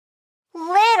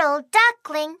little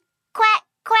duckling. Quack,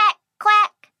 quack,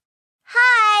 quack.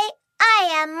 Hi, I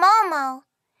am Momo.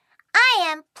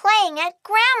 I am playing at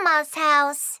Grandma's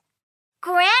house.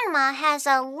 Grandma has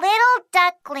a little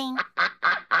duckling.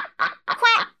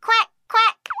 Quack, quack,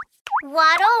 quack.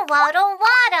 Waddle, waddle,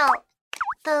 waddle.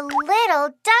 The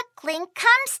little duckling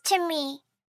comes to me,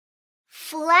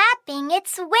 flapping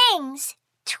its wings,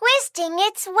 twisting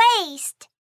its waist,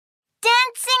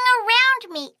 dancing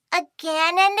around me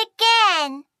again and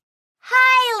again.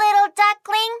 Hi, little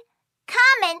duckling.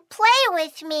 Come and play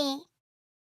with me.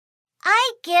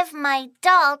 I give my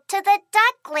doll to the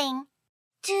duckling.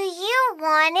 Do you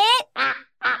want it?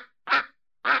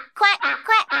 Quack,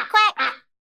 quack, quack.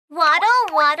 Waddle,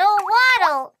 waddle,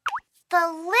 waddle. The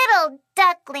little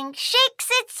duckling shakes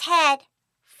its head,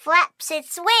 flaps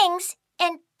its wings,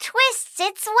 and twists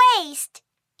its waist.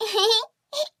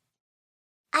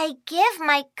 I give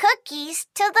my cookies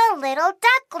to the little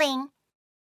duckling.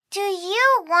 Do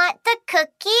you want the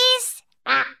cookies?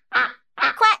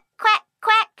 Quack, quack,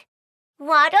 quack.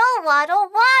 Waddle, waddle,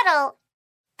 waddle.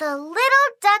 The little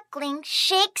duckling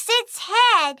shakes its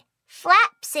head,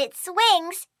 flaps its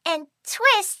wings, and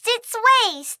twists its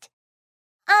waist.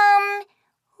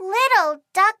 Little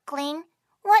duckling,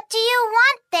 what do you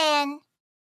want then?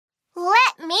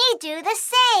 Let me do the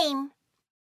same.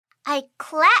 I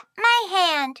clap my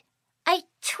hand. I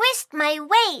twist my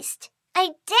waist.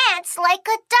 I dance like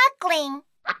a duckling.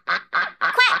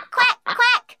 Quack, quack,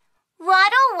 quack.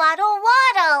 Waddle, waddle,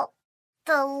 waddle.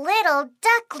 The little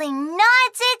duckling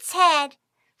nods its head,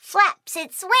 flaps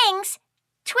its wings,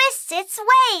 twists its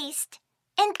waist,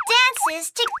 and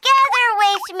dances together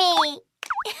with me.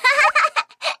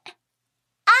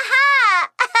 Aha!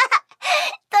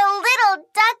 The little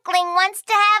duckling wants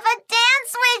to have a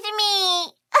dance with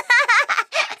me.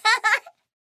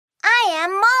 I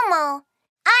am Momo.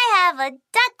 I have a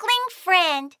duckling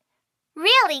friend,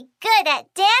 really good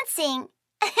at dancing.